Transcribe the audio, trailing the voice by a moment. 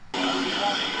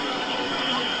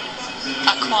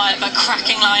quiet but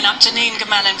cracking lineup. Janine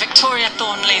Gamelin, Victoria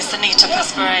Thornley, Sanita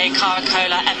Puspere, Cara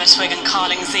Cola, Emma Twigg and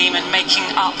Carling Zeeman making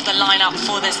up the lineup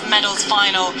for this medals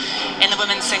final in the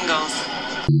women's singles.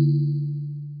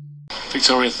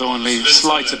 Victoria Thornley,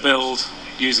 slighter build,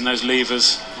 using those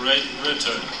levers. Great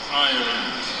Britain,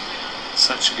 Ireland.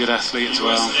 Such a good athlete as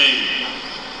well. USA,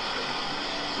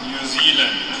 New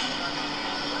Zealand,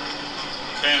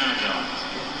 Canada.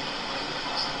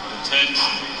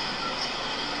 Attention.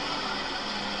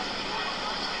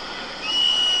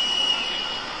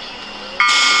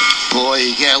 Boy,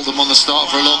 he held them on the start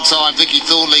for a long time. Vicky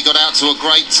Thornley got out to a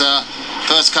great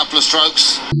first couple of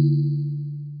strokes.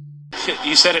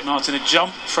 You said it, Martin, a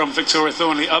jump from Victoria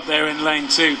Thornley up there in lane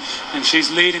 2, and she's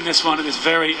leading this one at this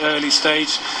very early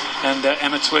stage, and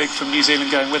Emma Twigg from New Zealand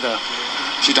going with her.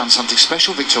 She's done something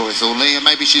special, Victoria Thornley, and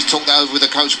maybe she's talked that over with her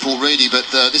coach Paul Reedy, but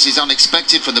this is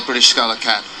unexpected from the British Sculler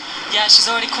Cat. Yeah, she's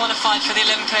already qualified for the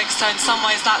Olympics, so in some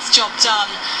ways that's job done.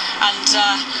 And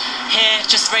here,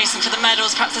 just racing for the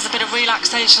medals, perhaps there's a bit of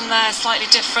relaxation there, slightly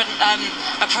different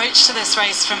approach to this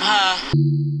race from her.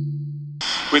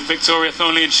 With Victoria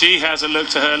Thornley, and she has a look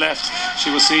to her left.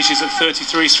 She will see she's at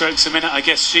 33 strokes a minute. I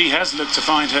guess she has looked to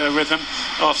find her rhythm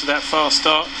after that fast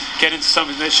start, get into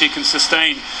something that she can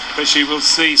sustain. But she will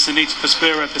see Sanita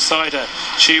Puspere beside her.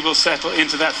 She will settle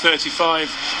into that 35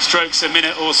 strokes a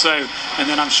minute or so, and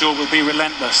then I'm sure will be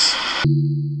relentless.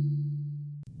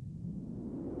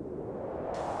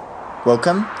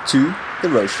 Welcome to The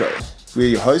Row Show. We're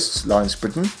your hosts, Lawrence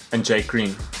Britton and Jake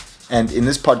Green. And in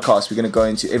this podcast, we're going to go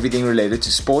into everything related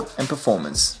to sport and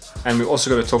performance. And we're also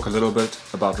going to talk a little bit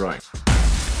about rowing.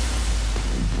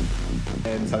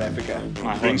 In South Africa.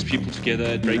 It brings people together,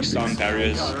 it breaks down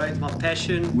barriers. Right, my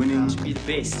passion, winning, to be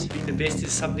the best. Being the best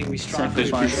is something we strive for.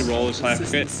 There's crucial role in South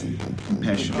Africa.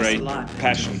 Compassion. Great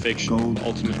passion, fiction, Gold,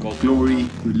 ultimate goal. Glory,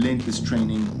 relentless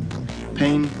training,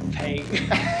 pain.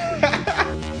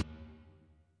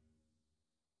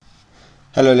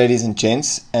 Hello ladies and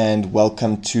gents, and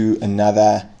welcome to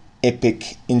another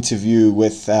epic interview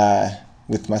with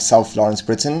myself, Lawrence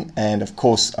Britton, and of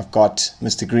course I've got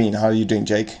Mr. Green. How are you doing,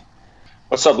 Jake?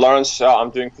 What's up, Lawrence? I'm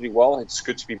doing pretty well. It's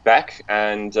good to be back,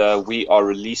 and we are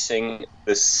releasing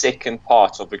the second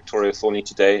part of Victoria Thornley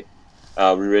today.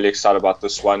 We're really excited about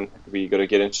this one. We're going to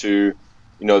get into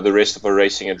the rest of her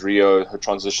racing at Rio, her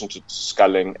transition to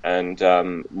sculling, and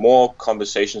more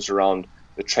conversations around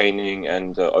the training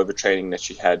and overtraining that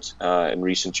she had in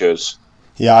recent years.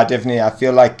 Yeah, definitely. I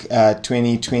feel like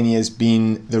 2020 has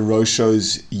been the Row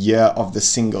Show's year of the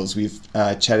singles. We've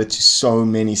chatted to so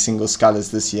many single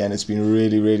scullers this year, and it's been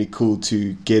really, really cool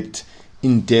to get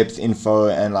in-depth info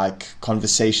and like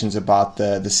conversations about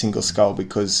the single scull,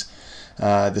 because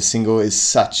the single is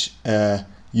such a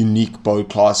unique boat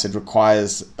class. It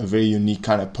requires a very unique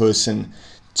kind of person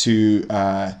to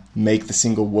make the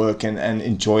single work and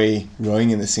enjoy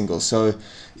rowing in the single. So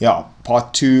yeah,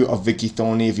 part 2 of Vicky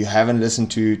Thornley. If you haven't listened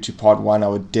to part 1, I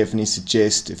would definitely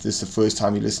suggest, if this is the first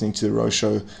time you're listening to the Row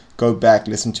Show, go back,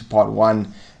 listen to part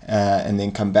 1 and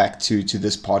then come back to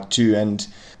this part 2. And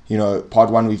part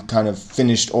 1 we've kind of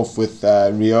finished off with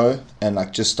Rio and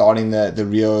like just starting the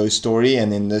Rio story,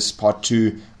 and then this part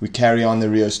 2 we carry on the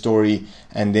Rio story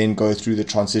and then go through the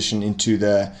transition into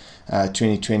the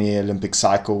 2020 Olympic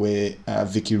cycle, where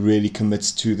Vicky really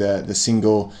commits to the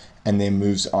single and then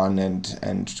moves on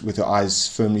and with her eyes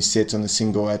firmly set on the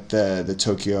single at the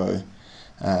Tokyo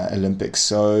Olympics.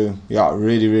 So yeah,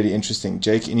 really, really interesting.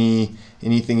 Jake,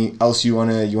 anything else you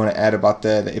wanna add about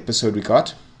the episode we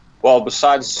got? Well,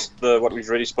 besides what we've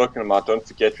already spoken about, don't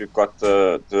forget we've got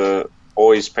the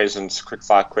always present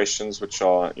quickfire questions, which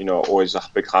are always a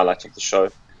big highlight of the show.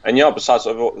 And yeah, besides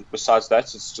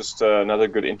that, it's just another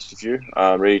good interview.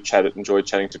 Really enjoyed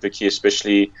chatting to Vicky,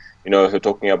 especially her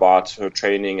talking about her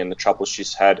training and the troubles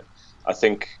she's had. I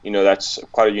think that's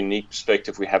quite a unique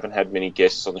perspective we haven't had many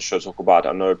guests on the show talk about.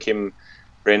 I know Kim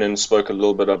Brennan spoke a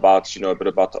little bit about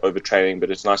about the overtraining, but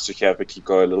it's nice to hear Vicky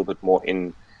go a little bit more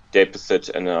in depth with it.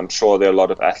 And I'm sure there are a lot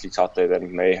of athletes out there that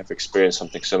may have experienced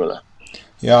something similar.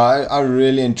 Yeah, I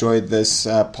really enjoyed this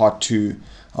part 2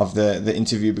 of the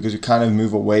interview, because we kind of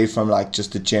move away from like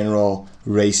just the general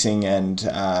racing and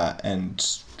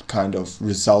kind of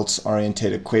results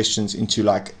orientated questions into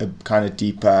like a kind of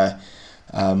deeper,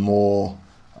 more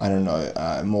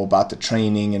about the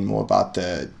training and more about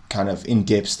the kind of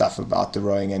in-depth stuff about the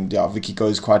rowing. And yeah, Vicky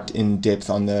goes quite in depth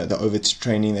on the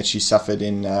overtraining that she suffered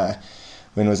in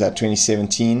when was that,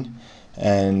 2017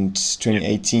 and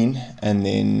 2018, and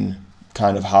then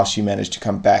kind of how she managed to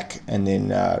come back and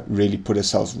then really put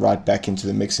herself right back into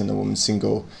the mix in the women's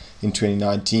single in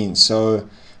 2019. So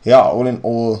yeah, all in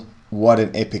all, what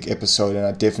an epic episode, and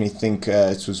I definitely think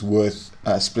it was worth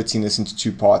splitting this into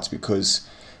 2 parts because,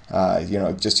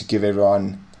 just to give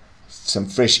everyone some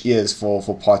fresh ears for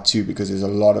part 2, because there's a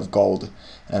lot of gold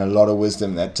and a lot of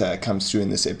wisdom that comes through in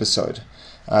this episode.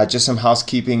 Just some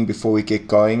housekeeping before we get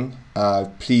going.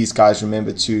 Please, guys,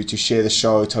 remember to share the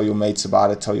show, tell your mates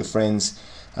about it, tell your friends,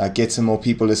 get some more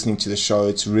people listening to the show.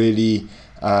 It's really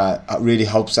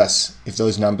helps us if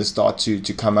those numbers start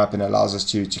to come up, and allows us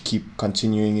to keep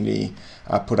continually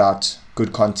put out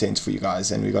good content for you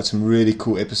guys. And we got some really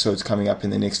cool episodes coming up in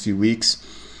the next few weeks.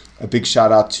 A big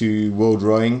shout out to World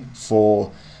Rowing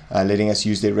for letting us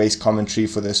use their race commentary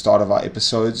for the start of our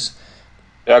episodes.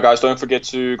 Yeah, guys, don't forget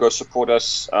to go support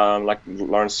us, like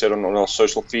Lawrence said, on our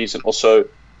social feeds. And also,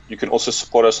 you can also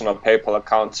support us on our PayPal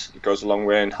account. It goes a long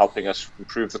way in helping us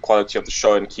improve the quality of the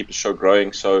show and keep the show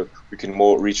growing, so we can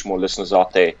reach more listeners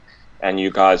out there. And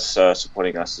you guys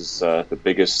supporting us is the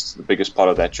biggest part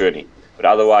of that journey. But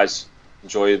otherwise,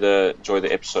 enjoy the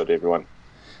episode, everyone.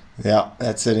 Yeah,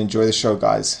 that's it. Enjoy the show,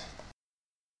 guys.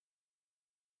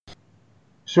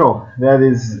 Sure, that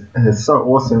is so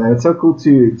awesome, and it's so cool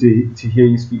to hear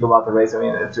you speak about the race. I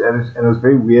mean, it was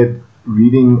very weird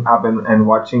reading up and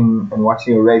watching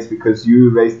a race, because you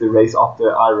raced the race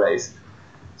after I raced.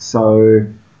 So,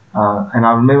 and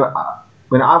I remember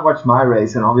when I watched my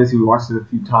race, and obviously we watched it a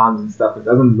few times and stuff, it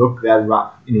doesn't look that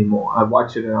rough anymore. I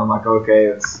watch it and I'm like, okay,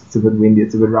 it's a bit windy,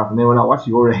 it's a bit rough. And then when I watch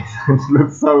your race, it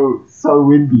looks so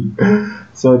windy.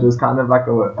 So it was kind of like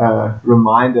a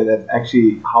reminder that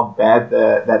actually how bad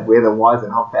that weather was,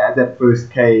 and how bad that first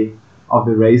K of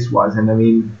the race was. And I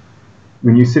mean,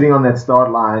 when you're sitting on that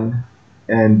start line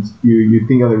and you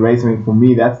think of the race, I mean, for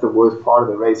me, that's the worst part of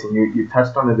the race. And you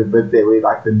touched on it a bit there, where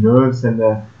like the nerves and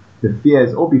the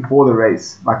fears all before the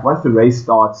race. Like once the race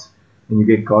starts and you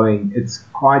get going, it's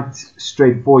quite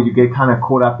straightforward. You get kind of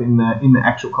caught up in the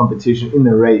actual competition, in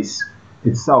the race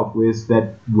itself, whereas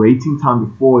that waiting time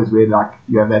before is where like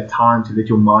you have that time to let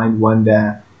your mind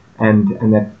wander, and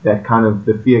that kind of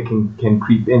the fear can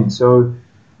creep in. So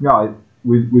yeah,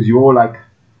 was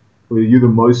you the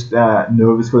most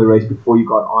nervous for the race before you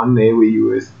got on there, where you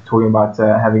were talking about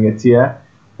having a tear,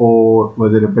 or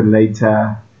was it a bit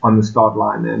later on the start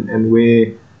line? And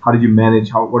how did you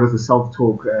manage? What is the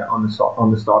self-talk on the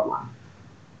start line?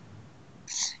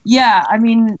 Yeah, I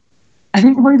mean, I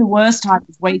think probably the worst time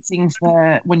is waiting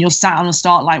for, when you're sat on the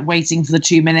start line, waiting for the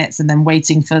 2 minutes and then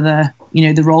waiting for the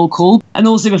roll call. And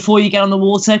also before you get on the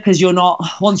water, because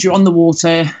once you're on the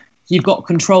water, you've got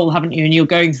control, haven't you? And you're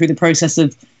going through the process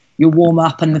of your warm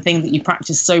up and the thing that you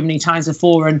practiced so many times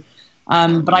before. And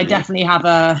but I definitely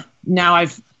have now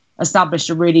I've established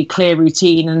a really clear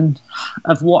routine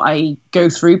of what I go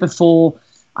through before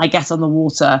I get on the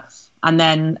water, and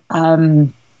then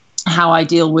how I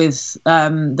deal with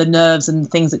the nerves and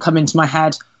things that come into my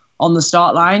head on the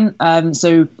start line.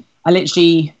 So I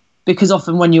literally, because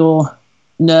often when you're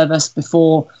nervous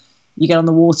before you get on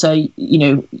the water,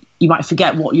 you might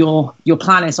forget what your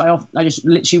plan is. So I just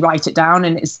literally write it down,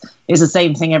 and it's the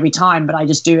same thing every time, but I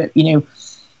just do it,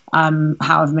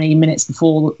 however many minutes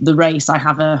before the race. I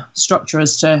have a structure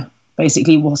as to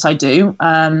basically what I do,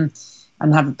 and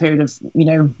have a period of,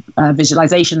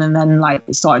 visualization, and then like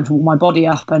starting to warm my body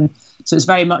up. And so it's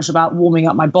very much about warming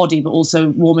up my body, but also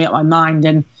warming up my mind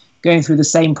and going through the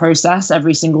same process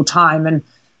every single time. And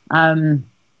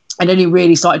I'd only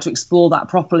really started to explore that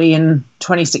properly in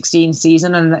 2016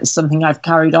 season, and that's something I've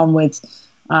carried on with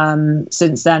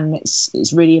since then.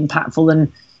 It's really impactful,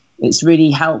 and it's really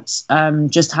helped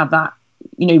just have that,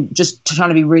 just trying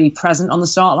to be really present on the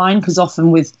start line, because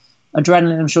often with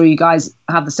adrenaline, I'm sure you guys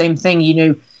have the same thing,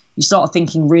 you start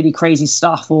thinking really crazy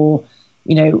stuff, or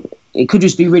it could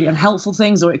just be really unhelpful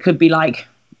things, or it could be like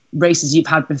races you've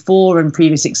had before and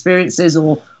previous experiences,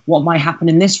 or what might happen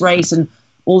in this race, and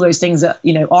all those things that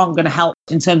aren't going to help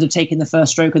in terms of taking the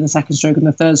first stroke and the second stroke and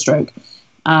the third stroke.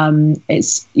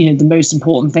 It's the most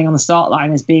important thing on the start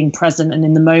line is being present and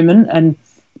in the moment, and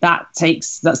that's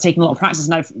taken a lot of practice.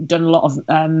 And I've done a lot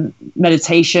of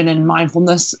meditation and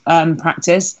mindfulness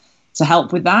practice to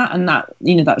help with that, and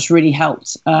that's really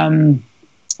helped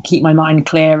keep my mind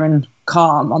clear and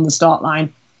calm on the start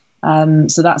line.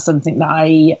 So that's something that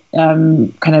I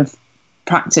kind of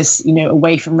practice,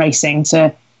 away from racing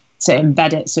to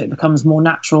embed it so it becomes more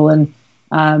natural, and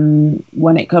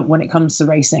when it comes to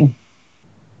racing.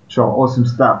 Sure, awesome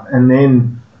stuff. And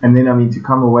then I mean, to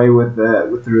come away with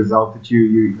the result that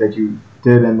you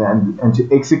did, and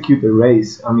to execute the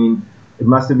race. I mean, it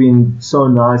must have been so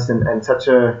nice, and such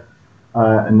a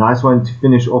nice one to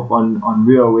finish off on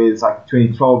Rio, where it's like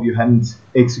 2012 you hadn't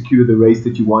executed the race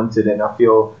that you wanted, and I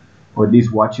feel or at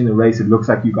least watching the race, it looks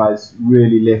like you guys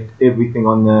really left everything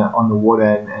on the water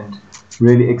and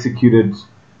really executed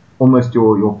almost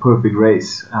your perfect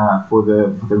race for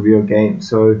the Rio Games.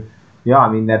 So yeah, I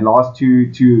mean that last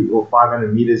two or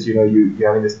 500 meters, you're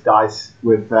having this dice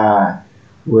with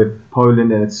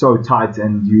Poland, and it's so tight,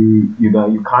 and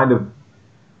you kind of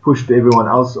pushed everyone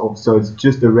else off. So it's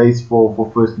just a race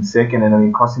for first and second, and I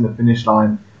mean crossing the finish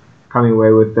line, coming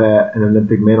away with an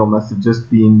Olympic medal must have just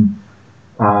been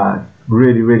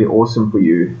really, really awesome for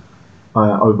you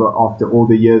after all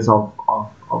the years of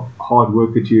hard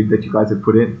work that you guys have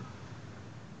put in.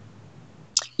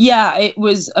 Yeah, it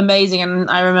was amazing, and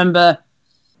I remember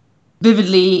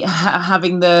vividly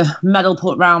having the medal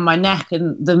put around my neck,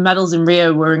 and the medals in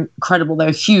Rio were incredible. They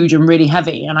were huge and really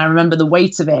heavy, and I remember the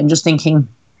weight of it and just thinking,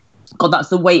 God, that's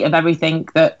the weight of everything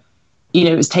that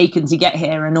it's taken to get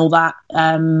here, and all that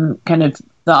kind of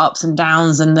the ups and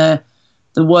downs and the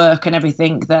work and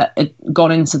everything that had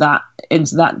gone into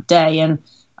that day, and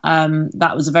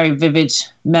that was a very vivid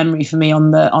memory for me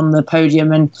on the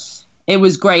podium, and it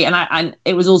was great. And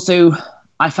it was also,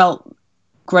 I felt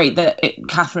great that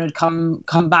Catherine had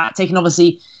come back, taking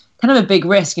obviously kind of a big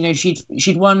risk.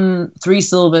 She'd won 3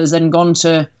 silvers and gone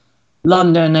to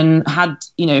London and had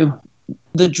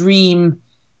the dream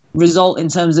result in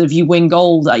terms of you win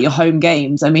gold at your home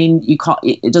games. I mean, you can't.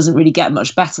 It doesn't really get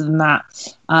much better than that.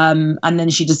 And then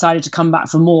she decided to come back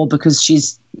for more because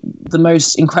she's the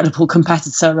most incredible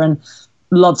competitor and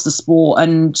loves the sport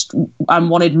and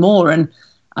wanted more. And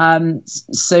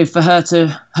so for her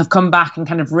to have come back and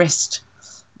kind of risked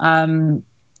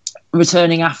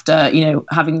returning after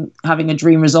having a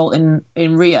dream result in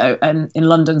Rio and in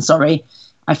London,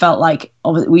 I felt like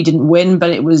we didn't win,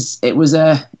 but it was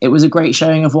a great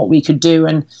showing of what we could do,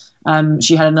 and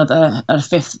she had a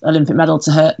 5th Olympic medal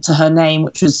to her name,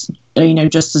 which was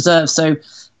just deserved. So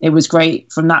it was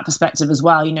great from that perspective as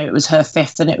well. It was her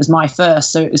 5th and it was my 1st,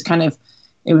 so it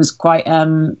was quite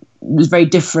it was a very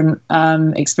different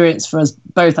experience for us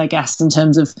both, I guess, in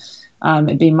terms of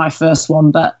it being my first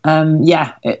one. But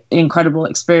incredible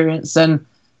experience and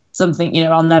something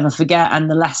I'll never forget, and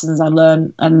the lessons I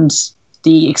learned and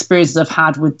the experiences I've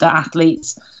had with the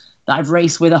athletes that I've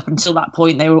raced with up until that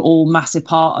point, they were all massive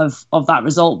part of that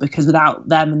result, because without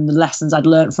them and the lessons I'd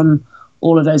learned from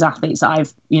all of those athletes that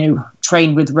I've,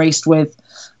 trained with, raced with,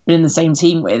 been in the same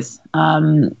team with,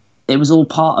 it was all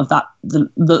part of that,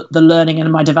 the learning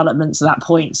and my development to that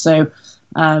point. So,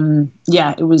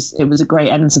 it was a great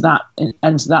end to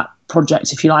that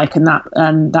project, if you like, and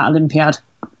that Olympiad.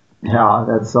 Yeah,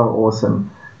 that's so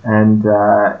awesome. And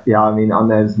I mean, on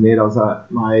those medals,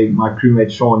 my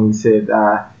crewmate Sean, he said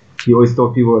he always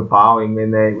thought people were bowing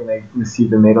when they received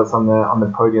the medals on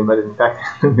the podium, but in fact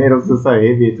the medals are so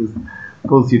heavy it just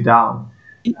pulls you down.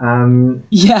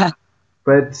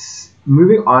 But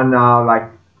moving on now, like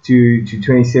to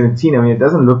 2017, I mean, it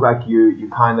doesn't look like you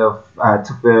kind of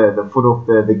took the foot off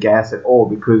the gas at all,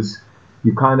 because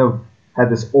you kind of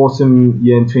had this awesome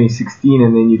year in 2016,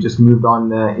 and then you just moved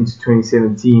on into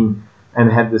 2017. And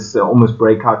had this almost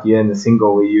breakout year in the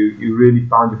single, where you really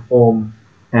found your form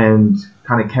and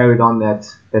kind of carried on that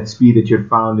speed that you had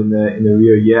found in the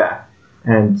Rio year,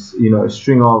 and a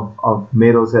string of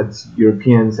medals at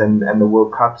Europeans and the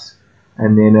World Cups,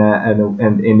 and then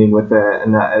and ending with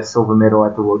a silver medal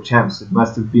at the World Champs. It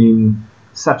must have been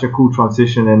such a cool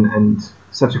transition and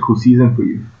such a cool season for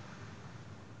you.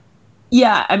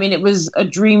 Yeah, I mean, it was a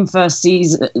dream first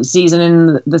season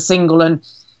in the single, and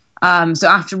so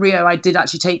after Rio, I did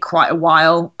actually take quite a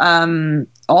while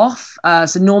off.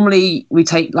 So normally we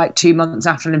take like 2 months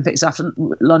after Olympics. After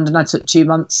London, I took 2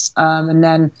 months. And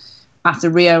then after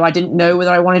Rio, I didn't know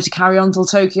whether I wanted to carry on till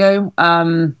Tokyo.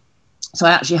 So I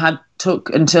actually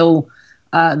took until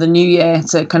the new year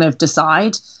to kind of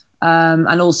decide.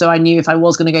 And also I knew if I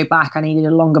was going to go back, I needed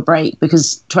a longer break,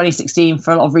 because 2016,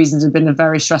 for a lot of reasons, had been a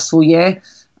very stressful year.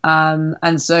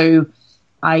 And so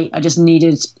I just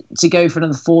needed to go for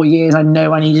another 4 years. I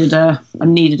know I needed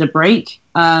a break,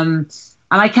 and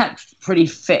I kept pretty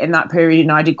fit in that period.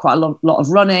 I did quite a lot of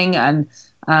running, and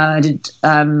I did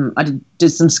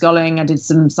some sculling. I did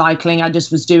some cycling. I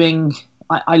just was doing.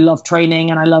 I love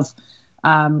training, and I love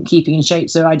keeping in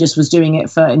shape. So I just was doing it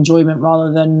for enjoyment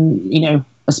rather than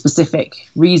a specific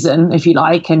reason, if you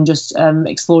like, and just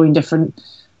exploring different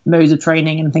modes of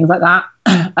training and things like that.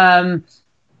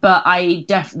 But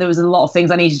there was a lot of things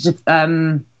I needed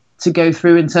to go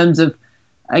through in terms of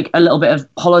a little bit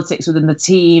of politics within the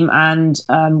team and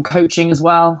coaching as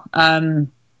well.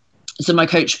 So my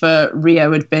coach for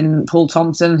Rio had been Paul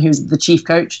Thompson, who's the chief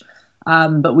coach,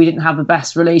 but we didn't have the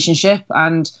best relationship,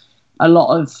 and a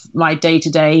lot of my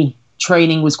day-to-day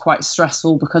training was quite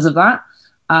stressful because of that.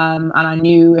 And I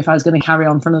knew if I was going to carry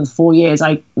on for another 4 years,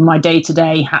 my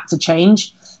day-to-day had to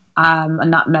change.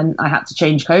 And that meant I had to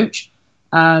change coach.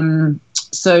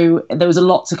 So there was a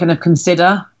lot to kind of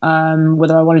consider,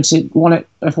 whether I wanted to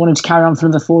carry on for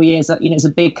another 4 years. That, it's a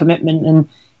big commitment, and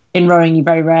in rowing you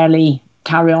very rarely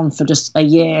carry on for just a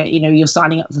year. You're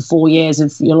signing up for 4 years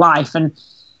of your life, and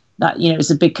that, it's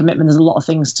a big commitment. There's a lot of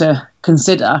things to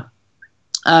consider,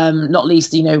 not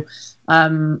least, he's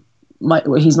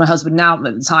my husband now, but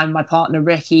at the time my partner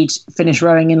Rick, he'd finished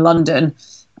rowing in London.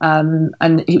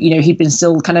 And he'd been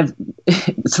still kind of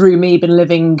through me been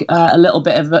living a little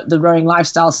bit of the rowing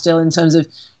lifestyle still, in terms of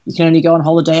you can only go on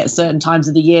holiday at certain times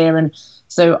of the year, and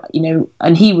so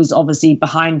and he was obviously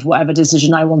behind whatever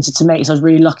decision I wanted to make. So I was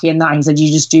really lucky in that. He said,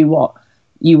 you just do what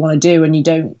you want to do, and you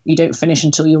don't finish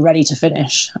until you're ready to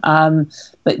finish.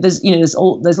 But there's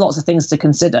lots of things to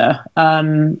consider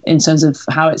in terms of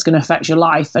how it's going to affect your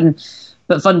life,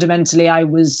 but fundamentally I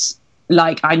was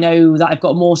like, I know that I've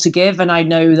got more to give, and I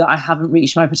know that I haven't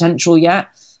reached my potential yet.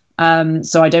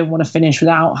 So I don't want to finish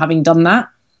without having done that.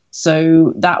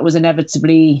 So that was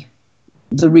inevitably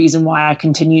the reason why I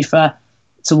continued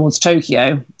towards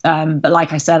Tokyo. But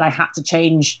like I said, I had to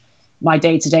change my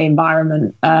day-to-day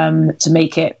environment to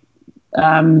make it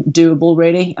doable,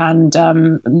 really, and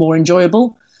more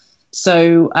enjoyable.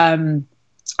 So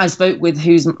I spoke with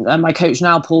who's my coach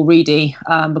now, Paul Reedy,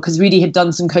 because Reedy had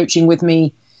done some coaching with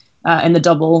me in the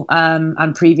double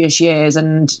and previous years,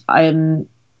 and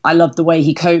I love the way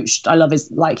he coached. I love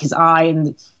his eye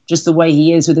and just the way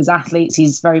he is with his athletes.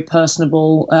 He's very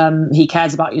personable. He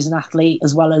cares about you as an athlete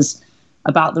as well as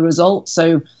about the result.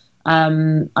 So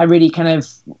I really kind of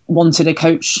wanted a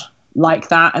coach like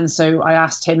that, and so I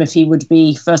asked him if he would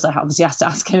be. First, I obviously had to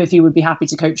ask him if he would be happy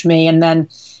to coach me, and then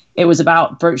it was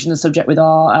about broaching the subject with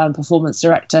our performance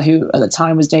director, who at the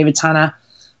time was David Tanner.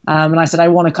 And I said, I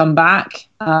want to come back,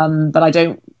 but I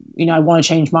don't, I want to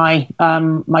change my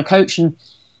my coach, and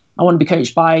I want to be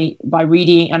coached by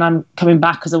Reedy, and I'm coming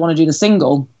back because I want to do the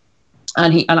single.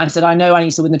 And I said, I know I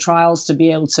need to win the trials to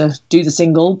be able to do the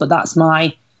single, but that's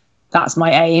my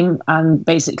aim, and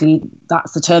basically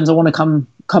that's the terms I want to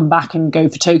come back and go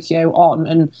for Tokyo on.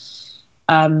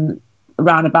 And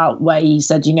around about where he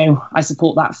said, I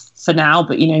support that for now,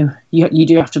 but you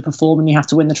do have to perform, and you have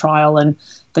to win the trial, and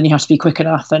then you have to be quick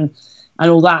enough and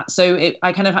all that. So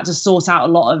I kind of had to sort out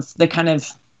a lot of the kind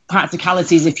of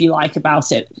practicalities, if you like,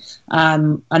 about it,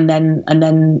 and then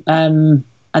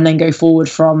go forward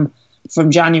from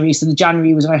January. So the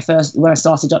January was when I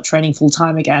started up training full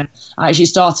time again. I actually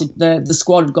started the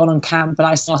squad had gone on camp, but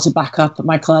I started back up at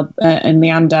my club in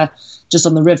Meander, just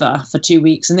on the river, for 2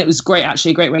 weeks, and it was great.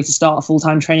 Actually, a great way to start full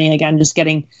time training again. Just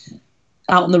getting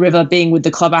out on the river, being with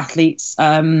the club athletes.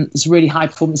 It's a really high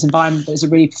performance environment, but it's a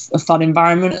really fun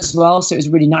environment as well. So it was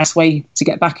a really nice way to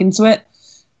get back into it.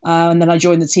 And then I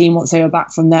joined the team once they were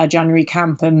back from their January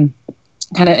camp, and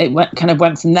it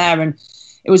went from there. And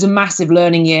it was a massive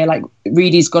learning year. Like,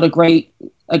 Reedy's got a great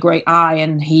eye,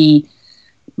 and he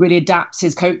really adapts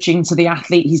his coaching to the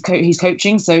athlete he's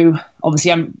coaching. So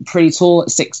obviously I'm pretty tall at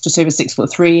just over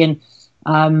 6'3", and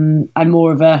I'm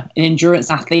more of an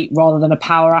endurance athlete rather than a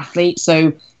power athlete.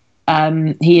 So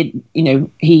he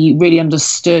really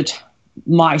understood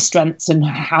my strengths and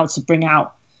how to bring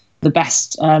out the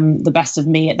best of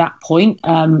me at that point.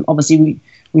 Obviously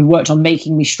we worked on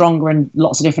making me stronger in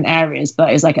lots of different areas,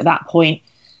 but it's like at that point,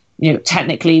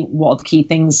 technically what are the key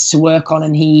things to work on?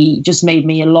 And he just made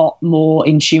me a lot more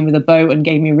in tune with the boat and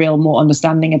gave me a real more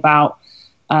understanding about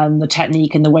the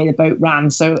technique and the way the boat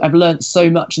ran. So I've learned so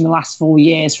much in the last 4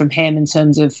 years from him in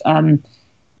terms of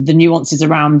the nuances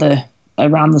around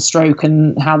the stroke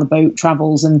and how the boat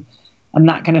travels and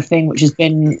that kind of thing, which has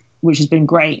been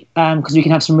great, because we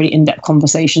can have some really in-depth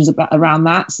conversations around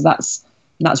that. So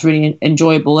that's really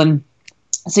enjoyable. And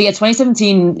so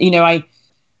 2017,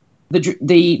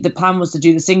 the plan was to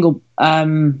do the single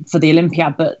for the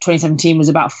Olympiad, but 2017 was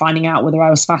about finding out whether I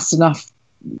was fast enough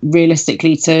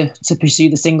realistically to pursue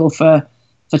the single for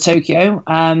Tokyo.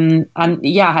 And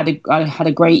yeah, I had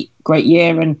a great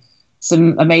year and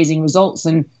some amazing results,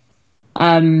 and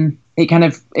it kind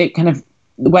of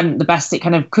went the best it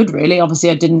kind of could, really.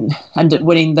 Obviously I didn't end up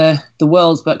winning the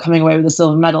Worlds, but coming away with a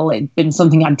silver medal, it'd been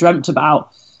something I'd dreamt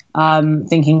about,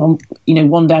 thinking,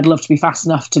 one day I'd love to be fast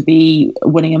enough to be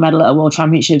winning a medal at a World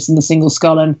Championships in the single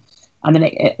scull, and then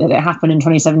it happened in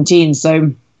 2017.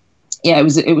 So yeah, it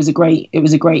was a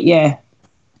great year.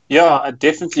 Yeah, it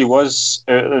definitely was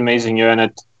an amazing year,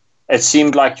 and it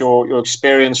seemed like your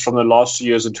experience from the last 2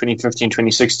 years of 2015,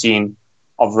 2016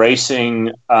 of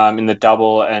racing in the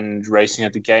double and racing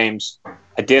at the games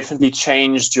had definitely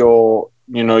changed your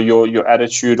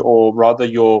attitude, or rather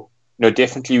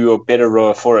definitely you were a better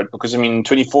rower for it? Because, I mean, in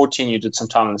 2014, you did some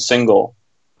time in the single,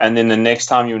 and then the next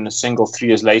time you're in the single 3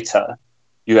 years later,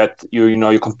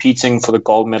 you're competing for the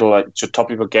gold medal at your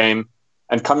top of your game,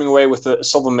 and coming away with a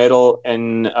silver medal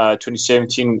in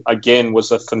 2017 again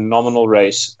was a phenomenal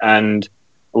race, and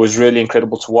it was really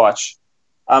incredible to watch.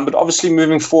 But obviously,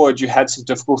 moving forward, you had some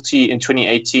difficulty in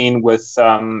 2018 with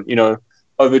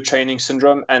overtraining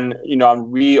syndrome, and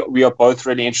we are both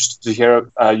really interested to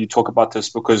hear you talk about this,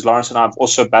 because Lawrence and I have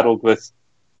also battled with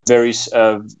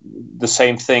the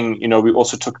same thing. We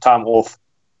also took time off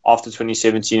after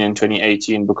 2017 and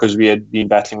 2018 because we had been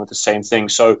battling with the same thing.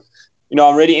 So,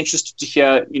 I'm really interested to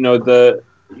hear,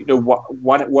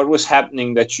 what was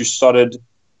happening that you started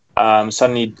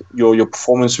suddenly your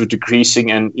performance was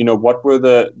decreasing, and what were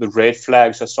the red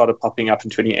flags that started popping up in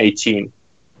 2018,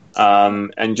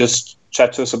 and just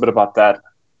chat to us a bit about that.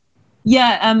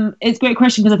 Yeah, it's a great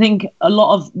question, because I think a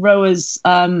lot of rowers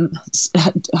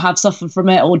have suffered from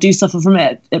it, or do suffer from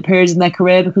it at periods in their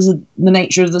career because of the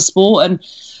nature of the sport. And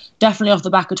definitely off the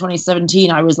back of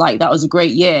 2017, I was like, that was a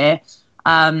great year.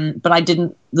 But I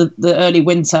didn't, the early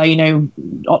winter,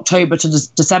 October to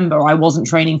December, I wasn't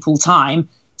training full time.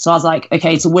 So I was like,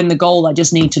 okay, to win the gold, I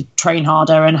just need to train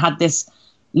harder, and had this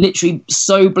literally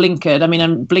so blinkered. I mean,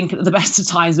 I'm blinkered at the best of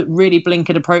times, but really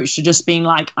blinkered approach to just being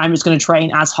like, I'm just going to train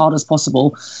as hard as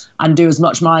possible and do as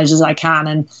much mileage as I can.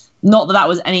 And not that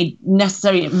was any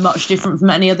necessarily much different from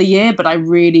any other year, but I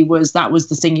really that was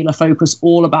the singular focus,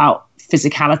 all about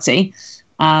physicality.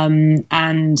 And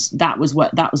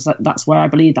that's where I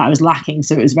believe that I was lacking.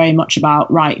 So it was very much about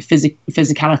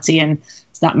physicality, and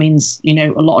that means a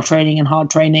lot of training and hard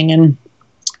training,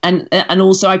 and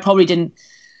also I probably didn't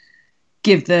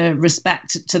give the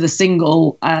respect to the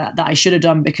single that I should have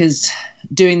done, because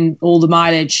doing all the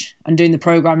mileage and doing the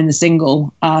program in the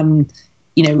single,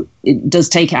 it does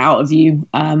take it out of you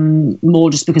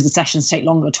more, just because the sessions take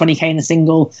longer. 20k in a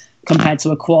single compared to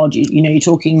a quad, you're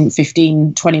talking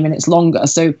 15-20 minutes longer,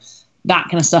 so that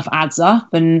kind of stuff adds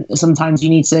up, and sometimes you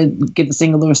need to give the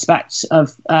single the respect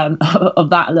of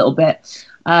that a little bit.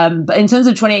 But in terms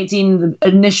of 2018, the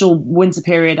initial winter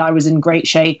period, I was in great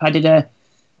shape. I did a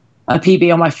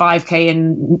PB on my 5k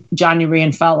in January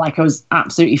and felt like I was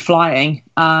absolutely flying,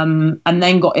 and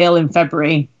then got ill in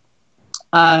February,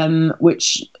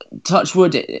 which, touch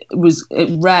wood, it was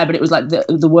rare, but it was like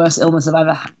the worst illness I've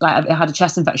ever had. I had a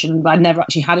chest infection, but I'd never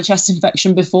actually had a chest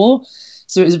infection before,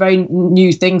 so it was a very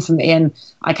new thing for me, and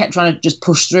I kept trying to just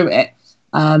push through it,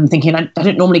 thinking I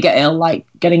didn't normally get ill, like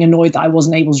getting annoyed that I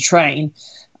wasn't able to train,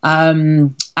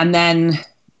 and then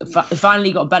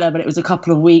finally got better, but it was a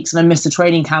couple of weeks, and I missed a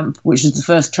training camp, which was the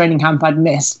first training camp I'd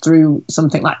missed through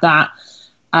something like that.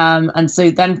 And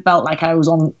so then felt like I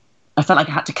felt like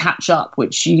I had to catch up,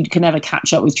 which you can never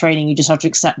catch up with training. You just have to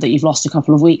accept that you've lost a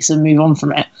couple of weeks and move on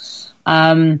from it.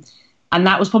 And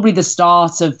that was probably the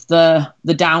start of the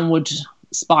downward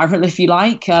spiral, if you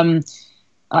like.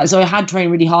 So I had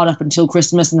trained really hard up until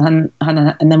Christmas, and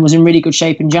then was in really good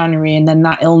shape in January, and then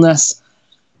that illness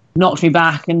knocked me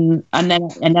back, and then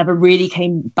I never really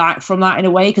came back from that in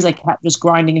a way, because I kept just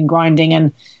grinding,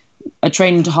 and I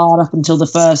trained hard up until the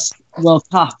first World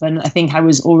Cup, and I think I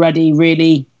was already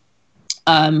really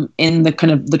in the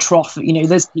kind of the trough.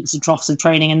 There's peaks and troughs of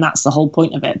training, and that's the whole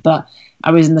point of it, but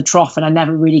I was in the trough, and I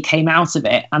never really came out of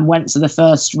it, and went to the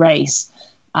first race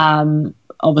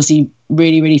obviously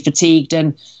really, really fatigued,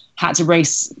 and had to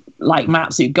race like my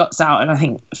absolute guts out, and I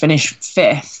think finished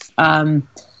 5th.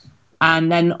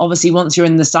 And then obviously once you're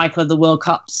in the cycle of the World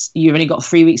Cups, you've only got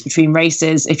 3 weeks between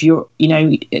races. If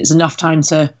it's enough time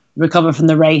to recover from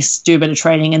the race, do a bit of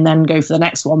training, and then go for the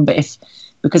next one. But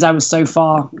because I was so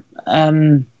far,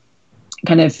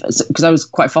 because I was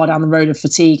quite far down the road of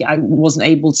fatigue, I wasn't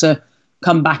able to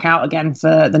come back out again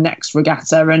for the next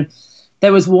regatta. And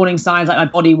there was warning signs, like my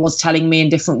body was telling me in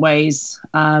different ways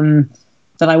that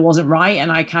I wasn't right.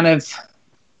 And I kind of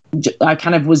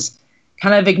was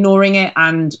ignoring it,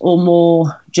 or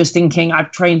more just thinking,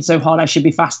 I've trained so hard, I should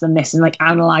be faster than this, and like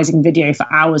analysing video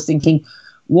for hours, thinking,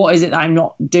 what is it that I'm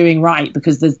not doing right?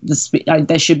 Because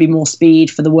there should be more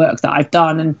speed for the work that I've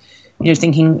done, and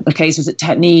thinking, okay, so is it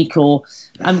technique, or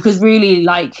because really,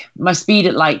 like, my speed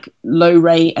at like low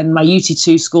rate and my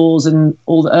UT2 scores and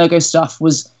all the ergo stuff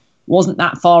wasn't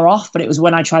that far off, but it was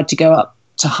when I tried to go up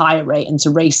to higher rate and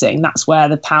to racing, that's where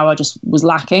the power just was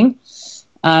lacking.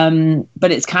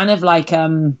 But it's kind of like,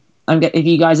 if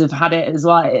you guys have had it as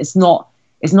well,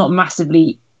 it's not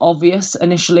massively obvious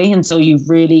initially until you've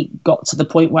really got to the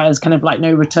point where there's kind of like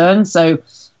no return. So,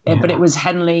 but it was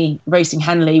racing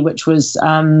Henley, which was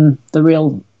the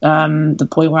real the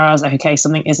point where I was like, okay,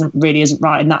 something isn't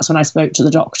right. And that's when I spoke to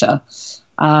the doctor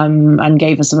and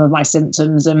gave her some of my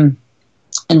symptoms. And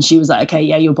she was like, okay,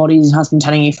 yeah, your body has been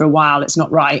telling you for a while it's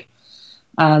not right.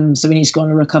 So we need to go on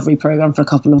a recovery program for a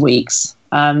couple of weeks.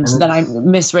 So then I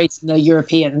missed racing the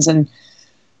Europeans and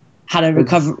had a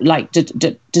recovery, like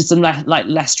did some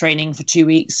less training for 2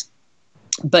 weeks,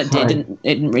 but it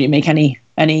didn't really make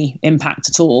any impact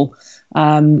at all.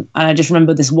 And I just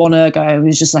remember this one ergo, it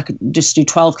was just do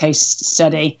 12K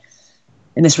steady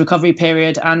in this recovery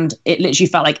period, and it literally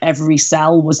felt like every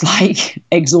cell was like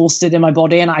exhausted in my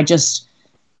body, and I just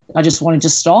wanted to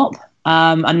stop.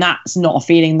 And that's not a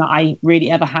feeling that I really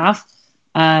ever have.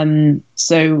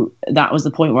 So that was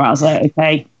the point where I was like,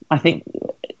 okay, I think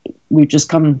we've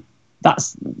come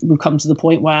to the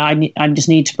point where I just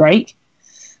need to break.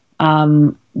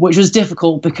 Which was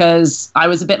difficult because I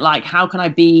was a bit like, how could I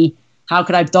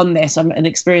have done this? I'm an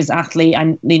experienced athlete,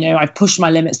 and I've pushed my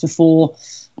limits before.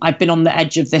 I've been on the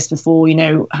edge of this before.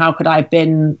 How could I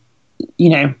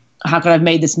have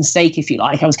made this mistake, if you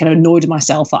like? I was kind of annoyed with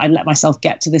myself that I let myself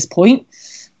get to this point.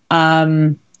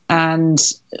 But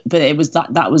it was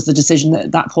that was the decision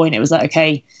at that point. It was like,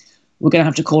 okay, we're going to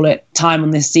have to call it time on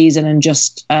this season and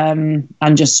just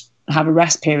have a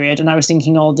rest period. And I was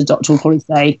thinking, the doctor will probably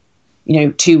say,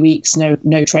 2 weeks,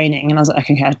 no training. And I was like,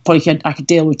 okay, I could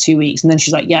deal with 2 weeks. And then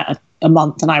she's like, yeah, a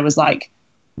month. And I was like,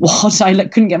 what? I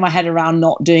couldn't get my head around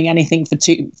not doing anything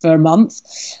for a month.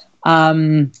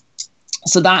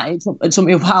 So that it took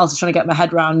me a while to try to get my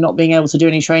head around not being able to do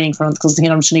any training for a month, because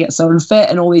I'm just going to get so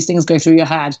unfit and all these things go through your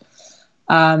head.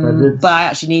 But I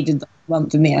actually needed a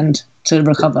month in the end to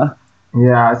recover.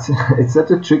 Yeah, it's such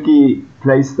a tricky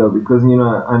place though, because you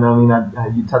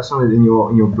touched on it in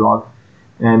your blog,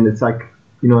 and it's like,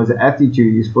 as an athlete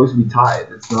you're supposed to be tired.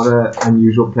 It's not an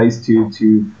unusual place to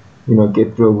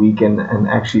get through a week and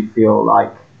actually feel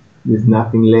like there's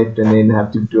nothing left, and then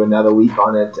have to do another week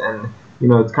on it. And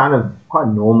it's kind of quite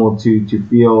normal to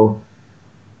feel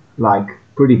like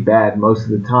pretty bad most of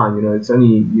the time. It's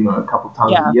only a couple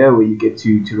times a year where you get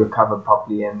to recover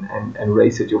properly and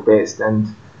race at your best. And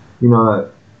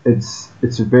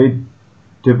it's a very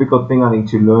difficult thing, I think,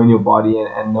 to learn your body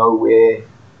and know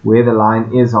where the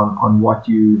line is on what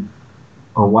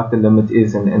the limit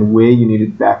is, and where you need to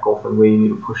back off and where you need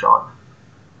to push on.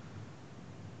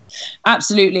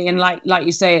 Absolutely. And like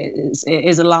you say, it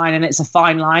is a line, and it's a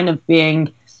fine line of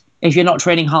being, if you're not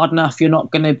training hard enough, you're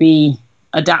not going to be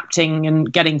adapting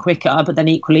and getting quicker. But then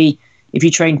equally, if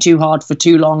you train too hard for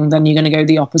too long, then you're going to go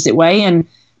the opposite way. And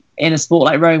in a sport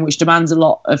like rowing, which demands a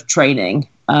lot of training,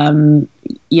 it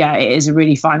is a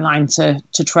really fine line to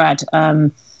tread.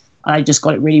 I just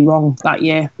got it really wrong that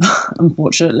year,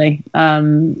 unfortunately.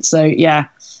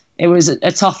 It was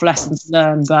a tough lesson to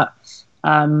learn, but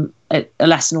a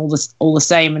lesson all the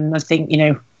same. And I think,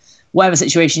 whatever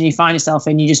situation you find yourself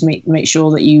in, you just make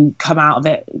sure that you come out of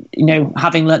it,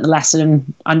 having learnt the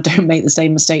lesson, and don't make the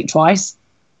same mistake twice.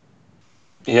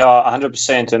 Yeah,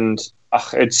 100%. And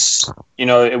it's,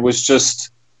 it was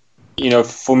just,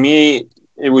 for me,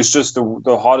 it was just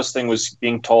the hardest thing was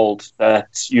being told that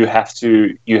you have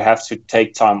to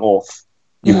take time off.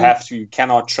 You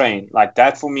cannot train. Like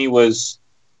that for me was,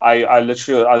 I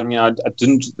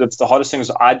didn't, the hardest thing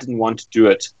was I didn't want to do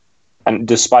it. And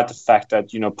despite the fact that,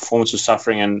 performance was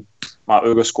suffering and my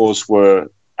ergo scores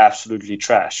were absolutely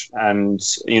trash. And,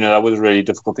 that was a really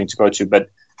difficult thing to go to.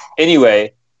 But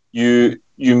anyway, you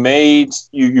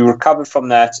recovered from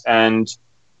that, and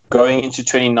going into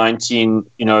 2019,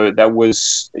 that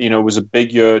was a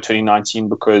big year, 2019,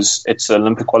 because it's an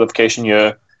Olympic qualification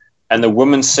year, and the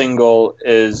women's single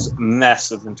is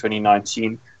massive in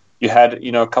 2019. You had,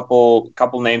 a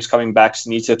couple names coming back.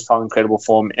 Sunita had found incredible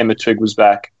form. Emma Twigg was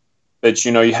back. But,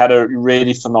 you had a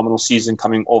really phenomenal season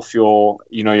coming off your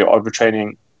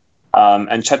overtraining.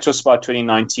 And chat to us about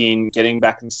 2019, getting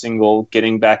back in single,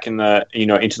 getting back in the,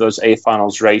 into those A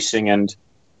finals racing, and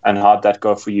how'd that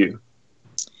go for you?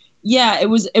 Yeah, it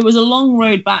was a long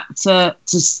road back to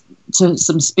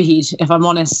some speed, if I'm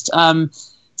honest.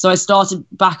 So I started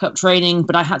backup training,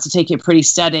 but I had to take it pretty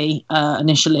steady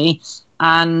initially.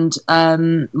 And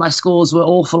my scores were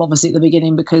awful, obviously, at the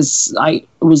beginning, because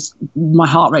my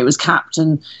heart rate was capped,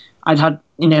 and I'd had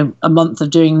a month of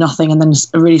doing nothing, and then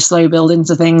a really slow build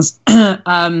into things.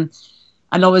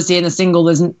 And obviously, in a single,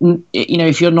 there's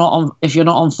if you're not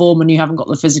on form and you haven't got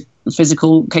the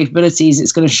physical capabilities,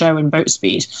 it's going to show in boat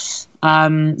speed.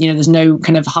 There's no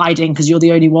kind of hiding, because you're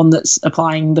the only one that's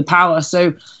applying the power.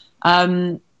 So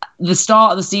the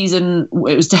start of the season,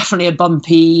 it was definitely a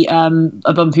bumpy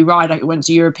ride. I went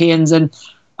to Europeans, and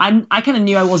I kind of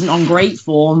knew I wasn't on great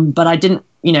form, but I didn't.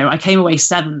 I came away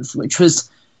 7th, which was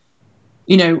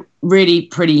really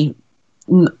pretty,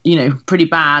 pretty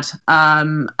bad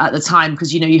at the time,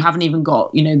 because, you haven't even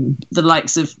got, the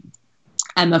likes of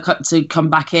Emma to come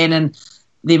back in, and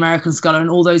the American Sculler and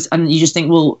all those, and you just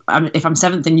think, well, if I'm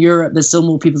 7th in Europe, there's still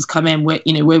more people to come in.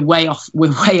 We're way off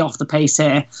the pace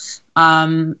here.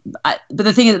 But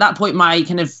the thing is, at that point, my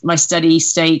steady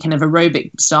state kind of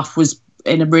aerobic stuff was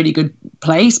in a really good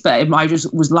place, but I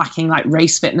just was lacking like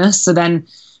race fitness. So then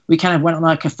we kind of went on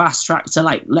like a fast track to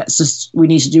like, we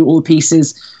need to do all the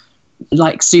pieces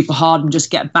like super hard and just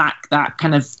get back that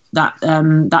kind of that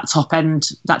top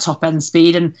end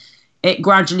speed. And it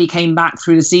gradually came back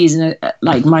through the season.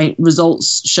 Like my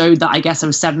results showed that I guess I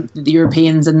was 7th at the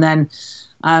Europeans, and then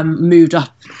moved up.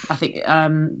 I think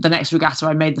the next regatta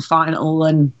I made the final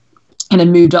and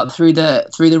then moved up through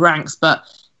the ranks. But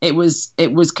it was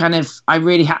kind of, I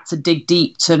really had to dig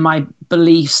deep to my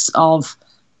beliefs of,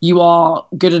 you are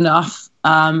good enough,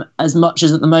 as much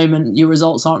as at the moment your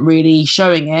results aren't really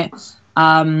showing it.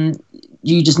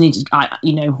 You just need to,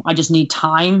 I just need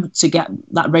time to get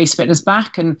that race fitness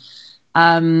back. And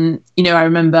I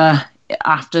remember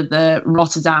after the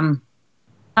Rotterdam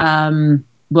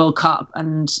World Cup,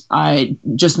 and I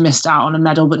just missed out on a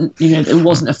medal, but it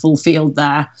wasn't a full field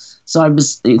there, so I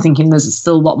was thinking there's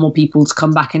still a lot more people to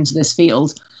come back into this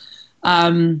field.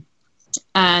 And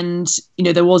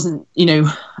there wasn't,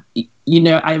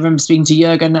 I remember speaking to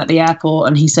Jürgen at the airport,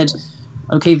 and he said,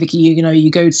 okay, Vicky,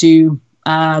 you go to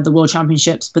the World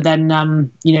Championships, but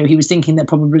then he was thinking that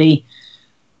probably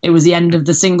it was the end of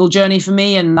the single journey for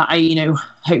me, and that I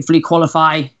hopefully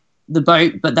qualify the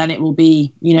boat, but then it will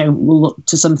be, we'll look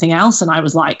to something else. And I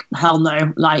was like, hell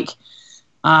no, like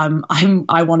I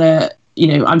want to,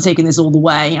 I'm taking this all the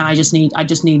way, and I just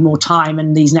need more time.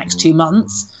 And these next 2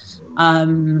 months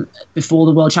before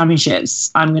the World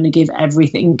Championships, I'm going to give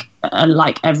everything,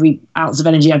 like every ounce of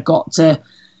energy I've got to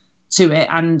it.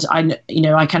 And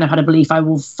I kind of had a belief I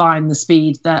will find the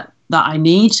speed that I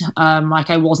need. Like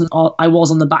I was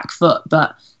on the back foot,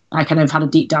 but I kind of had a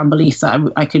deep down belief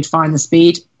that I could find the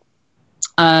speed.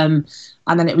 And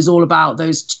then it was all about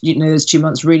those 2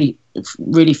 months really,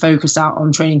 really focused out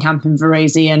on training camp in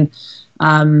Varese. And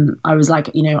I was like,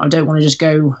 I don't want to just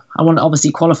go. I want to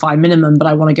obviously qualify minimum, but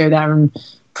I want to go there and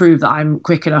prove that I'm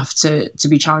quick enough to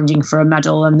be challenging for a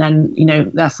medal, and then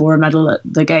therefore a medal at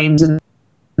the games.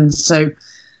 And so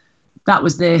that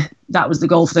was the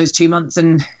goal for those 2 months,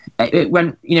 and it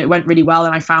went really well,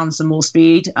 and I found some more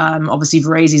speed. Obviously,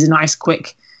 Varese is a nice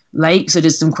quick lake, so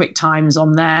did some quick times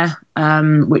on there,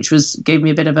 which gave me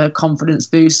a bit of a confidence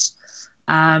boost.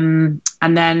 And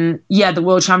then the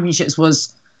World Championships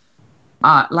was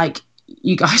like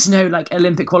you guys know, like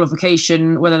Olympic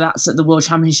qualification, whether that's at the World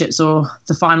Championships or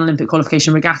the final Olympic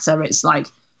qualification regatta, it's like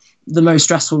the most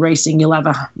stressful racing you'll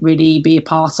ever really be a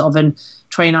part of. And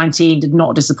 2019 did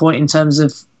not disappoint in terms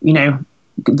of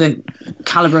the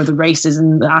caliber of the races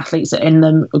and the athletes that are in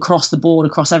them across the board,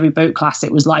 across every boat class.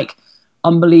 It was like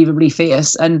unbelievably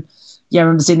fierce. And I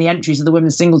remember seeing the entries of the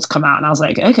women's singles come out, and I was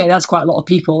like, okay, that's quite a lot of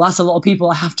people. That's a lot of people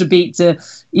I have to beat to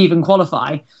even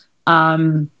qualify.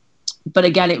 But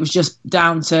again, it was just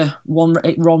down to one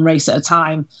race at a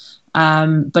time.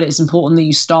 But it's important that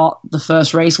you start the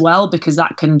first race well, because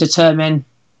that can determine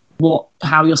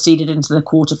how you're seeded into the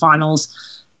quarterfinals.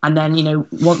 And then,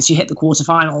 once you hit the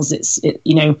quarterfinals, it's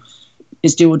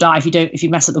do or die. If you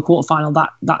mess up the quarterfinal,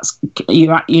 that's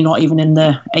you're not even in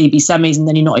the AB semis, and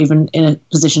then you're not even in a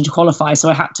position to qualify. So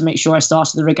I had to make sure I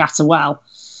started the regatta well,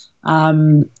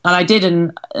 and I did.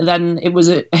 And then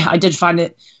I did find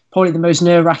it probably the most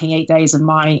nerve-wracking 8 days of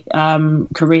my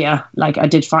career. Like I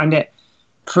did find it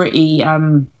pretty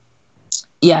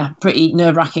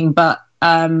nerve-wracking, but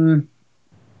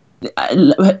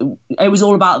it was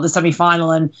all about the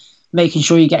semi-final and making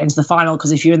sure you get into the final,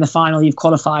 because if you're in the final, you've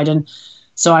qualified. And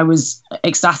so I was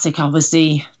ecstatic,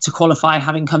 obviously, to qualify,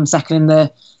 having come second in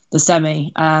the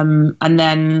semi. And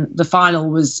then the final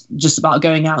was just about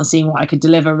going out and seeing what I could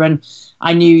deliver. And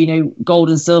I knew, gold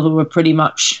and silver were pretty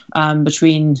much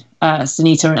between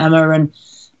Sunita and Emma,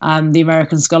 and the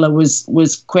American Sculler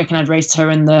was quick, and I'd raced her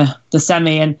in the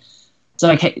semi. And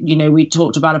so, we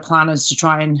talked about a plan as to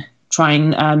try and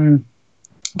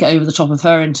get over the top of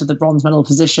her into the bronze medal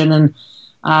position. And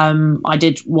I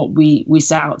did what we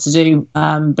set out to do,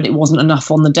 but it wasn't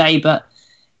enough on the day. But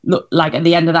look, like at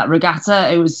the end of that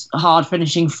regatta, it was hard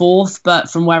finishing fourth, but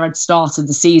from where I'd started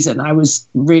the season, I was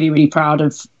really, really proud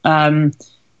of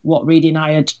what Reedy and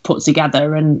I had put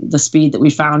together, and the speed that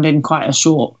we found in quite a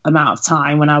short amount of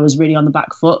time when I was really on the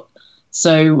back foot.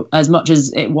 So as much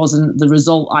as it wasn't the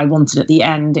result I wanted at the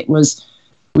end, it was,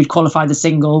 we'd qualified the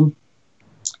single,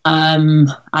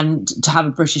 And to have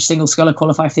a British single sculler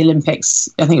qualify for the Olympics,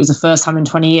 I think it was the first time in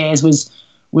 20 years,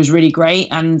 was really great.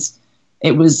 And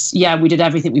it was, we did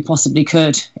everything we possibly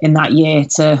could in that year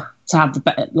to have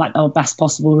our best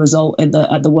possible result at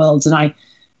the Worlds. And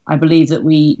I believe that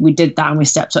we did that, and we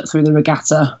stepped up through the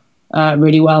regatta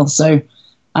really well. So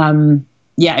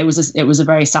it was a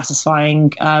very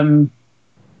satisfying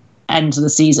end to the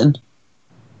season.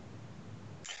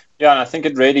 Yeah, and I think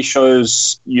it really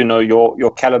shows,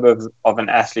 your caliber of an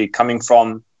athlete, coming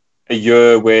from a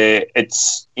year where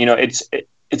it's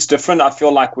different. I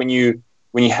feel like when you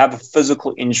have a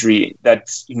physical injury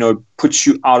that, puts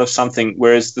you out of something,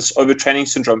 whereas this overtraining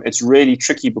syndrome, it's really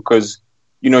tricky because,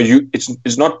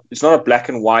 it's not a black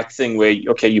and white thing where,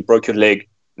 okay, you broke your leg,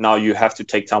 now you have to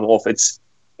take time off. It's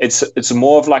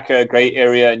more of like a gray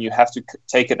area, and you have to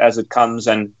take it as it comes,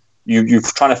 and you're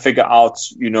trying to figure out,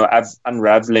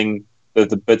 unraveling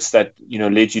the bits that,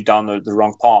 led you down the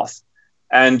wrong path.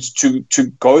 And to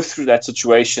go through that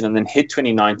situation and then hit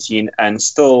 2019 and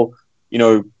still,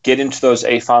 get into those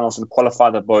A finals and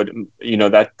qualify the boat,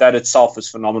 that itself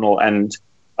is phenomenal. And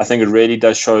I think it really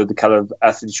does show the caliber of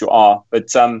athlete you are.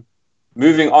 But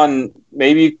moving on,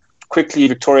 maybe quickly,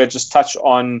 Victoria, just touch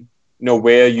on,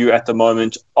 where you at the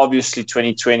moment. Obviously,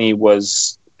 2020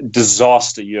 was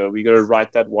disaster year. We got to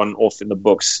write that one off in the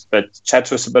books. But chat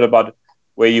to us a bit about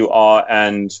where you are,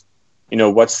 and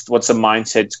what's the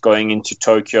mindset going into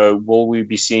Tokyo. Will we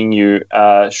be seeing you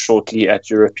shortly at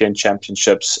European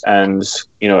Championships? And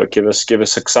give us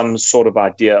some sort of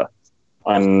idea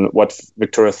on what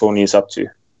Victoria Thornley is up to.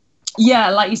 Yeah,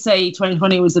 like you say,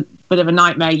 2020 was a bit of a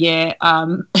nightmare year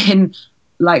in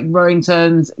like rowing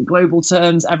terms, global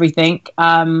terms, everything.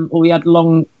 We had a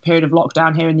long period of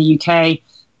lockdown here in the UK.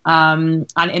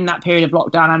 And in that period of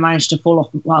lockdown, I managed to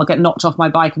get knocked off my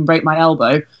bike and break my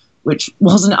elbow, which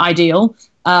wasn't ideal.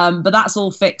 But that's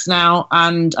all fixed now,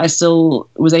 and I still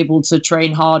was able to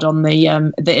train hard on the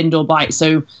indoor bike.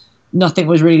 So nothing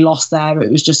was really lost there.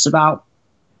 It was just about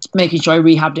making sure I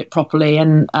rehabbed it properly,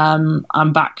 and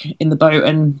I'm back in the boat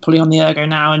and pulling on the ergo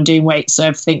now and doing weights. So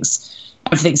everything's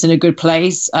in a good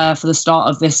place for the start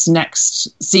of this next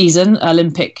season,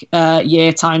 Olympic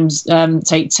year times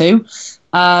take 2.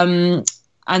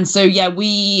 And so,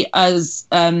 we as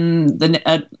a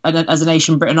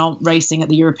nation, Britain, aren't racing at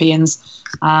the Europeans.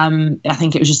 I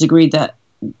think it was just agreed that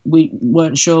we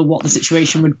weren't sure what the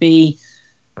situation would be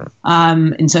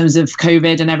in terms of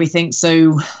COVID and everything.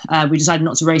 So we decided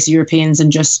not to race the Europeans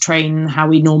and just train how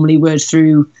we normally would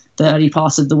through the early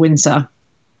part of the winter.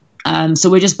 So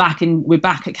we're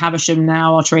back at Caversham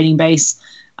now, our training base,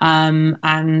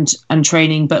 and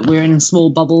training, but we're in small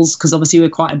bubbles because obviously we're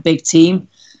quite a big team.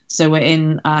 So we're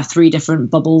in 3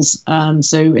 different bubbles.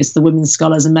 So it's the women's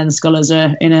scullers and men's scullers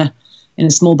are in a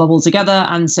small bubble together.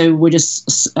 And so we're just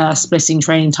splitting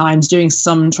training times, doing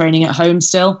some training at home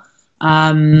still,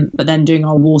 but then doing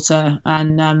our water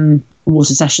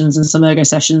sessions and some ergo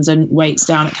sessions and weights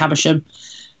down at Caversham.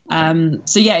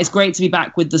 It's great to be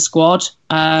back with the squad,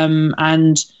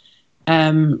 and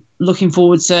looking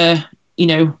forward to,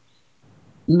 doing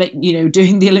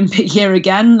the Olympic year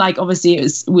again. Like obviously it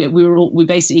was, we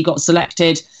basically got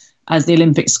selected as the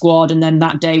Olympic squad, and then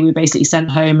that day we were basically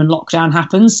sent home and lockdown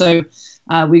happened. So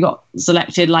we got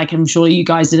selected, like I'm sure you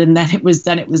guys did, and then it was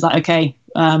like, okay,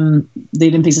 the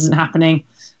Olympics isn't happening.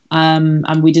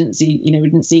 And we didn't see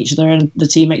each other and the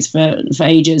teammates for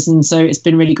ages. And so it's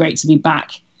been really great to be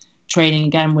back training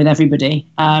again with everybody,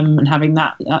 and having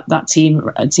that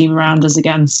team around us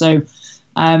again. So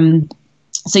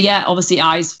obviously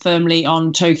eyes firmly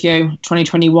on Tokyo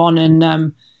 2021,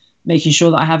 and making sure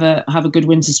that I have a good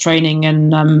winter's training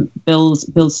and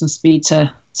build some speed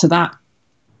to that.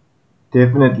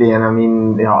 Definitely, and I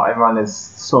mean, everyone is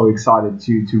so excited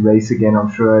to race again. I'm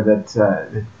sure that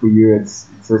for you, it's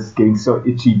just getting so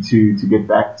itchy to get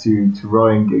back to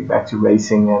rowing, get back to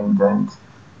racing, and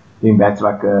getting back to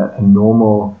like a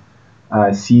normal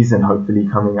season, hopefully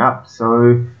coming up.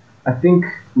 So I think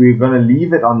we're going to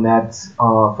leave it on that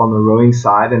from the rowing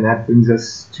side, and that brings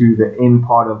us to the end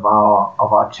part of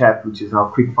our chat, which is our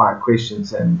quickfire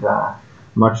questions. And I'm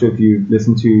not sure if you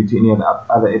listened to any of the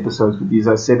other episodes, but these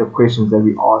are a set of questions that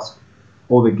we ask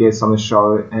all the guests on the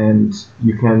show, and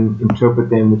you can interpret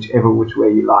them which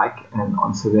way you like and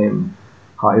answer them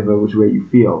however which way you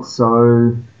feel.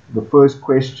 So the first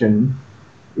question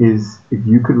is, if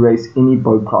you could race any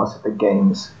boat class at the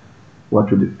games, what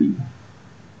would it be?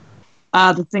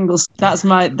 The singles.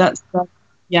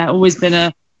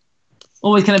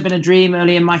 Always kind of been a dream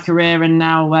early in my career, and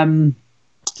now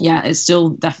it's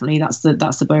still definitely that's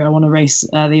the boat I want to race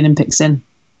the Olympics in.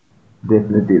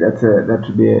 Definitely, that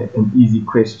should be an easy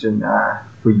question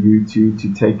for you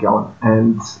to take on.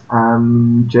 And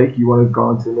Jake, you want to go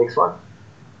on to the next one?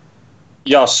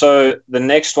 Yeah, so the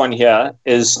next one here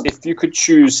is if you could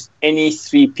choose any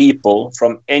three people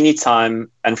from any time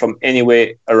and from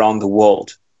anywhere around the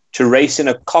world to race in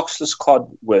a coxless cod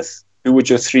with, who would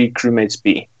your three crewmates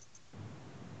be?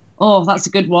 Oh, that's a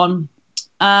good one.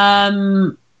 I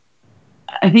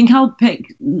think I'll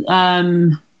pick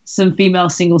some female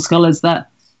single scullers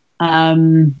that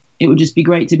it would just be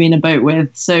great to be in a boat with.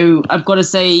 So I've got to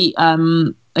say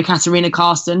Katarina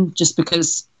Karsten, just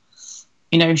because,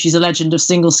 you know, she's a legend of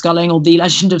single sculling, or the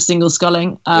legend of single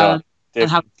sculling. And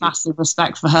have massive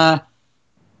respect for her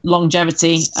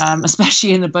longevity,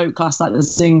 especially in the boat class like the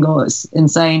single. It's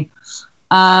insane.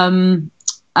 And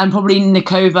probably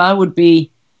Nikova would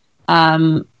be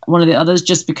one of the others,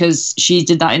 just because she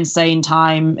did that insane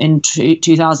time in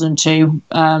 2002,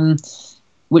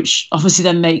 which obviously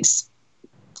then makes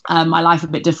my life a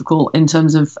bit difficult in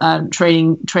terms of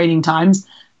training times.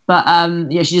 But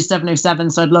yeah, she's just 707,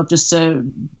 so I'd love just to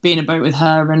be in a boat with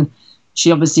her. And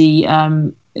she obviously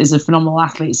is a phenomenal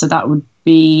athlete, so that would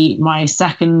be my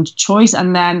second choice.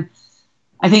 And then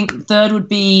I think third would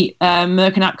be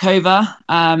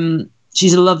Merkanapkova.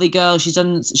 She's a lovely girl.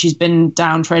 She's been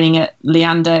down training at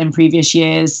Leander in previous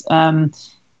years, and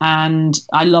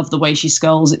I love the way she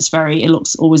sculls. It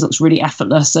always looks really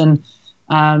effortless, and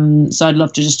so I'd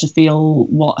love to feel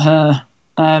what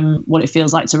it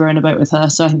feels like to row in a boat with her.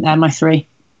 So I think they're my three.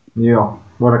 Yeah,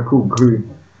 what a cool crew.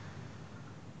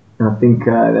 I think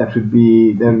that would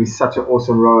be such an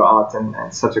awesome row out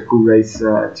and such a cool race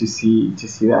to see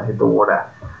that hit the water.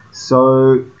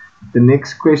 So the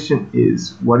next question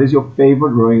is, what is your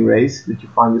favorite rowing race that you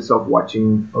find yourself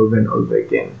watching over and over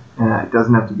again? It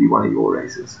doesn't have to be one of your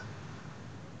races.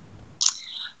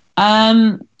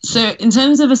 So in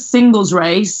terms of a singles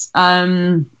race,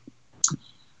 I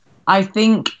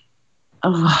think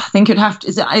it'd have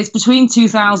to. It's between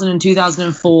 2000 and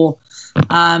 2004.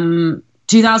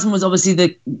 2000 was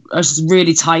obviously a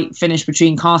really tight finish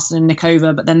between Karsten and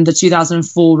Nikova, but then the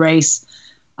 2004 race,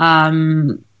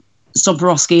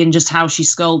 Soborowski, and just how she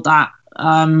sculled that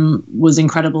was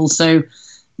incredible. So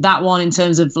that one, in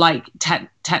terms of like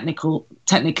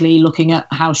technically looking at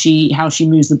how she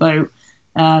moves the boat,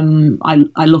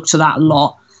 I look to that a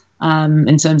lot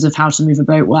in terms of how to move a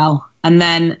boat well. And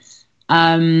then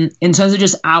in terms of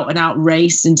just out and out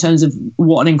race, in terms of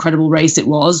what an incredible race it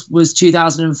was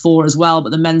 2004 as well.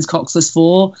 But the men's coxless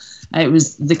 4, it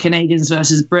was the Canadians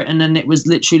versus Britain, and it was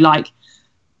literally like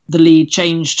the lead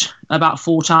changed about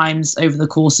 4 times over the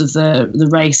course of the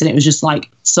race, and it was just like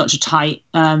such a tight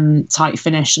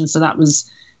finish. And so that was,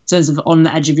 in terms of on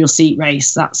the edge of your seat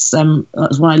race, that's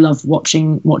what I love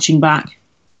watching back.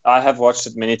 I have watched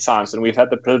it many times, and we've had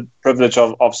the privilege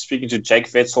of speaking to Jake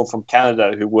Wetzel from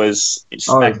Canada, who was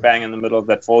smack bang in the middle of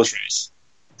that falls race.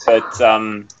 But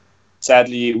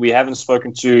sadly, we haven't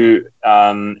spoken to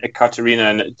Ekaterina,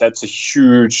 and that's a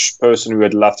huge person we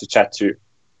would love to chat to.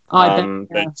 But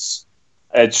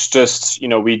it's just, I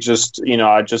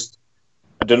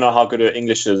don't know how good her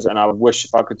English is, and I wish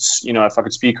if I could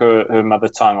speak her mother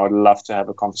tongue, I would love to have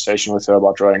a conversation with her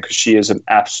about rowing, because she is an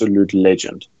absolute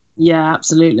legend. Yeah,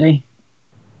 absolutely.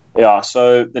 Yeah,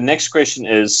 so the next question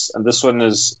is, and this one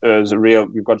is a real,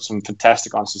 we've got some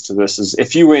fantastic answers to this, is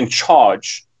if you were in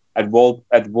charge at World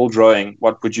Rowing,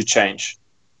 what would you change?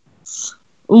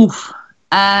 Oof.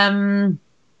 I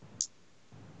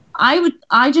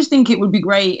just think it would be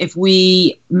great if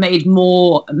we made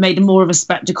more of a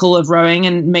spectacle of rowing,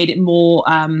 and made it more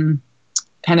kind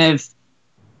of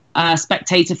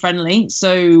spectator friendly.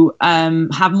 So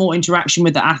have more interaction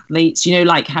with the athletes,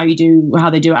 like how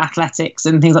they do athletics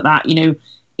and things like that,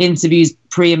 interviews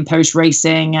pre and post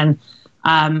racing and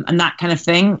that kind of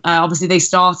thing. Obviously they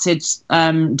started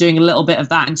doing a little bit of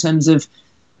that in terms of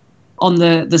on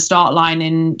the start line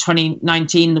in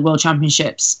 2019, the World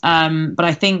Championships. But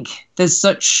I think there's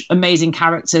such amazing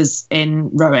characters in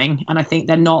rowing, and I think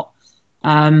they're not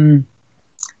kind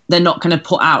of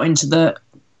put out into the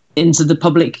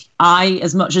public eye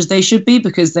as much as they should be,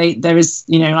 because there is,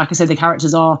 like I said, the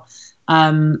characters are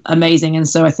amazing. And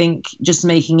so I think just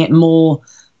making it more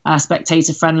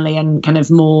spectator friendly and kind of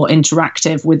more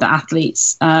interactive with the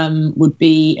athletes would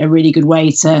be a really good way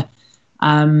to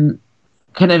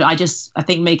I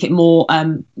think make it more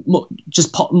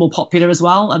popular as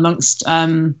well amongst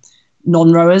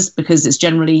non-rowers, because it's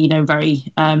generally, very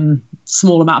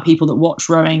small amount of people that watch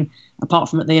rowing apart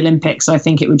from at the Olympics. So I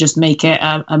think it would just make it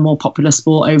a more popular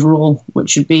sport overall,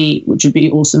 which would be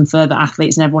awesome for the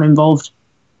athletes and everyone involved.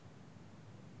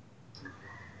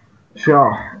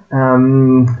 Sure.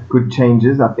 Good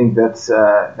changes. I think that's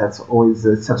always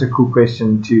such a cool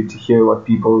question to hear what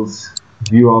people's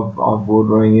view of world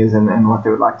rowing is and what they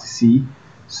would like to see.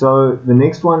 So the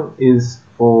next one is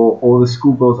for all the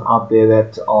schoolgirls out there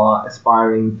that are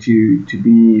aspiring to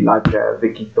be like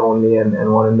Vicky Thornley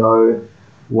and want to know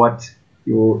what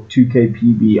your 2K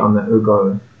PB on the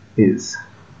Ergo is.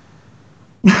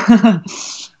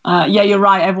 Yeah, you're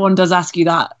right. Everyone does ask you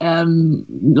that,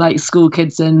 like school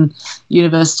kids and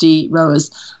university rowers.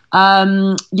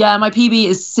 Yeah, my PB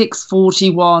is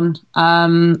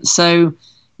 6:41. So,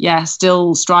 yeah,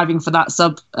 still striving for that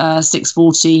sub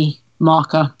 6:40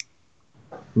 marker.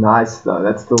 Nice, though.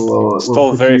 That's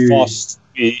still very fast.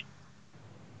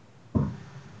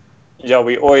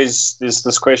 We always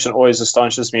this question always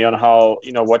astonishes me on how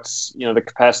what's the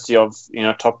capacity of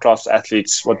top class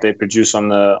athletes, what they produce on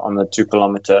the 2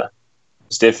 kilometer.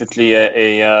 It's definitely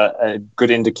a good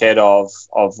indicator of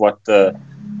what the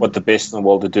best in the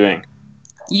world are doing.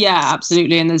 Yeah,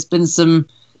 absolutely. And there's been some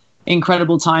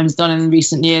incredible times done in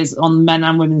recent years on the men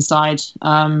and women's side.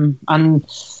 And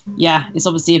yeah, it's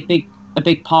obviously a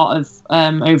big part of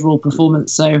overall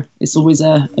performance. So it's always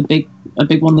a big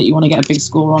one that you want to get a big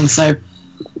score on. So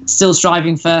still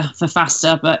striving for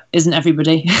faster, but isn't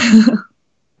everybody?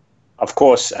 Of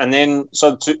course. And then,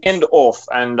 so to end off,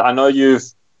 and I know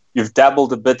you've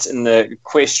dabbled a bit in the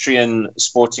equestrian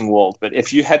sporting world, but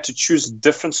if you had to choose a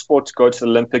different sport to go to the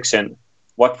Olympics in,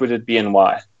 what would it be and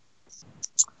why?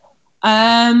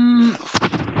 I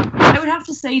would have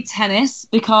to say tennis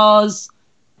because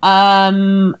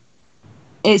I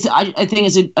think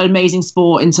it's an amazing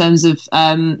sport in terms of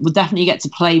we'll definitely get to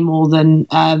play more than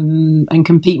and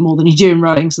compete more than you do in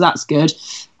rowing, so that's good.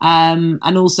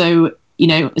 And also,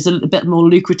 it's a bit more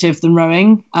lucrative than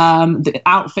rowing. The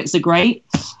outfits are great.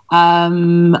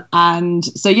 And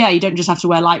so, yeah, you don't just have to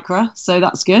wear Lycra, so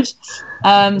that's good.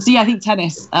 So, yeah, I think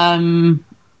tennis.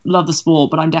 Love the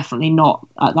sport, but I'm definitely not.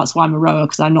 That's why I'm a rower,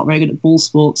 because I'm not very good at ball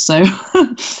sports. So,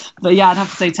 but yeah, I'd have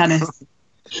to say tennis.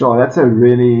 Sure, that's a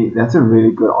really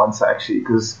good answer actually,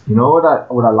 because what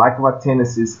I like about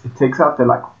tennis is it takes out the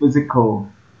physical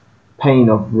pain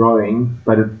of rowing,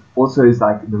 but it also is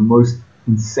the most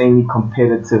insanely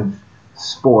competitive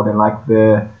sport, and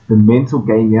the mental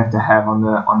game you have to have on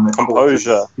the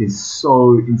composure is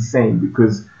so insane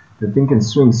because the thing can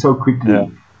swing so quickly. Yeah.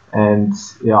 And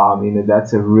yeah, I mean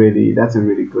that's a really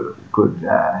good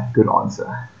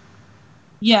answer.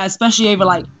 Yeah, especially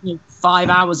over 5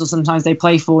 hours or sometimes they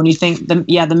play for, and you think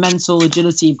the mental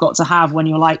agility you've got to have when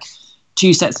you're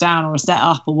 2 sets down or a set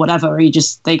up or whatever.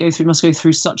 Must go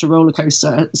through such a roller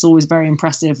coaster. It's always very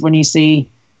impressive when you see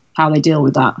how they deal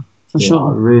with that. For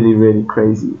sure, really, really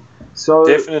crazy. So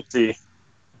definitely,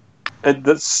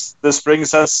 this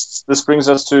brings us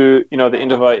to the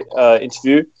end of our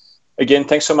interview. Again,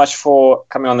 thanks so much for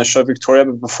coming on the show, Victoria.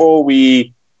 But before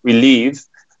we leave,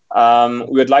 we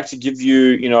would like to give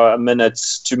you, a minute,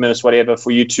 2 minutes, whatever,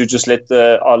 for you to just let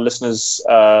our listeners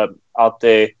out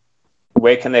there,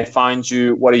 where can they find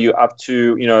you? What are you up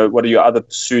to? What are your other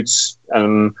pursuits?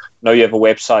 I know you have a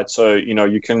website, so,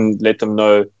 you can let them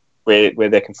know where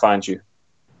they can find you.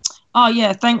 Oh,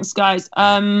 yeah. Thanks, guys.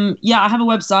 I have a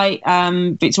website,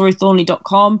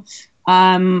 victoriathornley.com.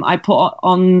 I put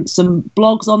on some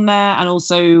blogs on there, and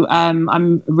also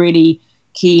I'm really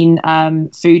keen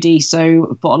foodie,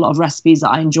 so I put a lot of recipes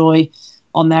that I enjoy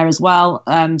on there as well,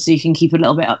 so you can keep a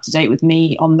little bit up to date with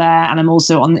me on there. And I'm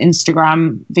also on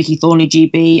Instagram, Vicky Thornley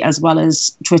GB, as well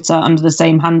as Twitter under the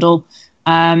same handle.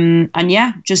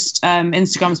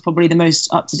 Instagram is probably the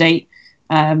most up to date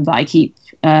that I keep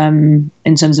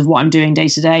in terms of what I'm doing day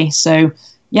to day. So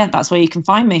yeah, that's where you can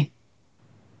find me.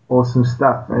 Awesome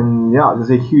stuff. And yeah, there's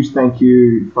a huge thank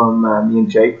you from me and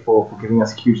Jake for giving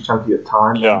us a huge chunk of your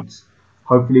time. Yeah. And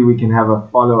hopefully we can have a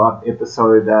follow-up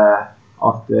episode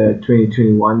after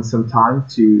 2021 sometime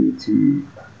to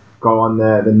go on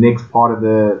the next part of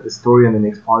the story and the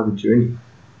next part of the journey.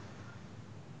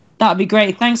 That'd be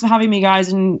great. Thanks for having me,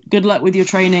 guys, and good luck with your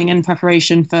training and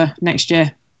preparation for next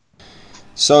year.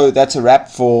 So that's a wrap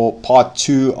for part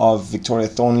 2 of Victoria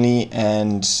Thornley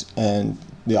and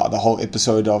the whole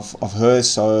episode of her.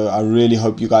 So I really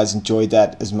hope you guys enjoyed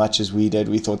that as much as we did.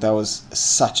 We thought that was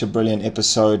such a brilliant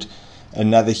episode.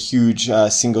 Another huge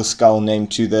single scull name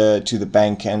to the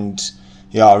bank, and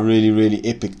really, really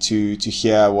epic to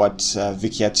hear what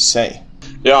Vicky had to say.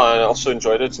 Yeah, I also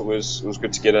enjoyed it. It was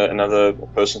good to get another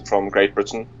person from Great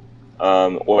Britain.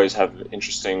 Always have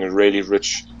interesting, really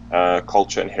rich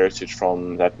culture and heritage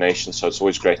from that nation. So it's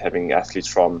always great having athletes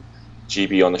from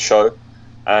GB on the show.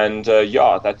 And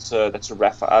that's a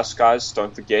wrap for us, guys.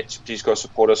 Don't forget, please go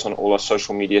support us on all our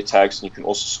social media tags, and you can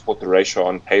also support the race show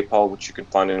on PayPal, which you can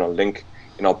find in our link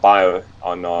in our bio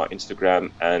on our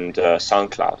Instagram and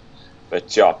SoundCloud. But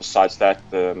besides that,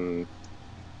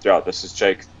 this is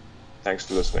Jake. Thanks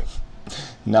for listening.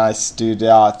 Nice, dude.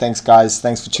 Thanks, guys.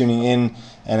 Thanks for tuning in.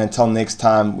 And until next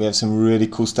time, we have some really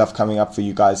cool stuff coming up for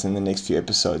you guys in the next few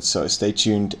episodes. So stay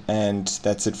tuned. And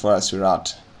that's it for us. We're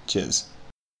out. Cheers.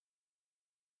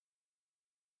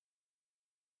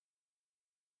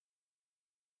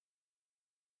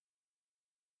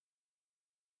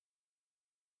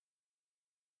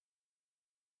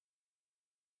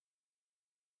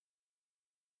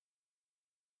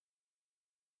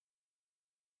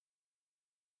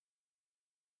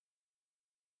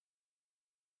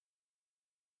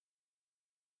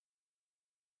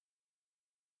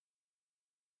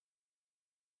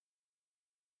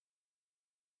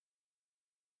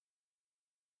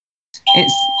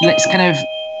 It's kind of.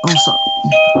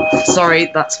 Oh,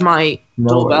 sorry, that's my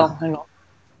doorbell. Hang on.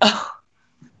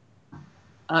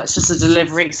 It's just a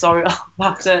delivery. Sorry, you'll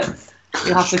have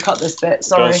to cut this bit.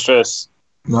 Sorry. Don't stress.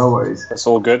 No worries. It's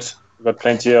all good. We've got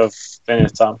plenty of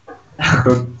time. I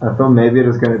thought maybe it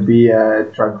was going to be a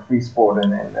drug-free sport,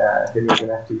 and then you're going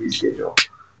to have to reschedule.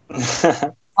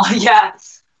 Oh yeah.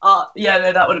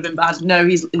 No, that would have been bad. No,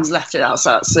 he's left it out,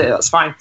 so that's fine.